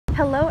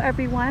Hello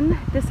everyone,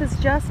 this is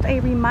just a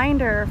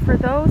reminder for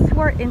those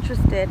who are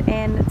interested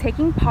in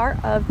taking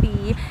part of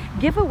the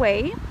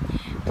giveaway.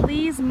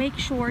 Please make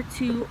sure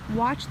to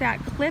watch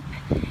that clip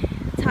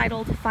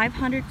titled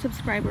 500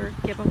 subscriber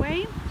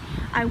giveaway.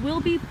 I will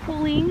be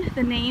pulling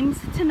the names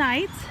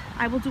tonight.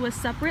 I will do a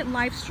separate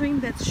live stream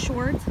that's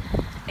short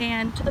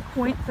and to the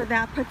point for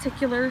that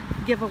particular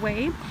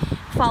giveaway,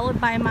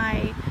 followed by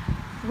my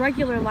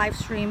regular live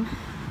stream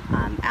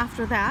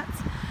after that.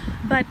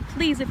 But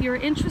please, if you're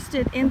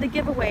interested in the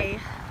giveaway,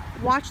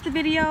 watch the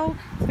video.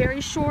 It's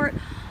very short.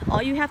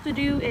 All you have to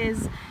do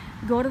is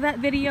go to that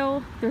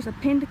video. There's a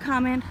pinned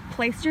comment,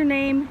 place your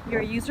name,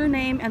 your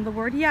username, and the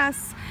word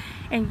yes,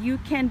 and you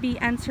can be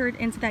entered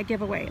into that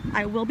giveaway.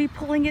 I will be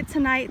pulling it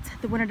tonight.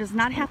 The winner does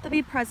not have to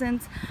be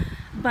present,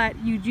 but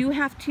you do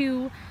have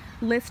to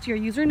list your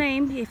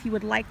username if you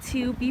would like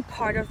to be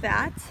part of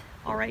that.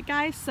 All right,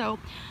 guys, so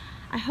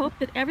I hope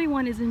that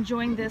everyone is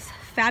enjoying this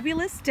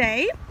fabulous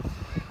day.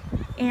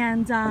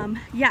 And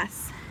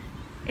yes,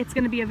 it's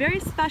going to be a very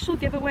special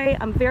giveaway.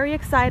 I'm very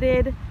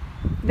excited,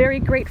 very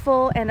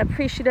grateful and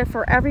appreciative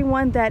for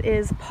everyone that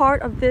is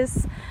part of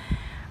this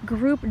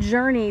group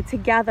journey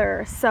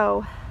together.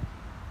 So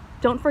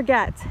don't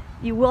forget,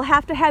 you will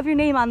have to have your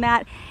name on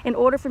that in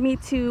order for me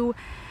to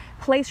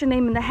place your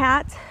name in the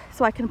hat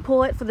so I can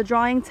pull it for the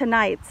drawing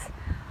tonight.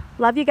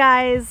 Love you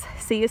guys.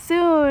 See you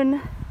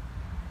soon.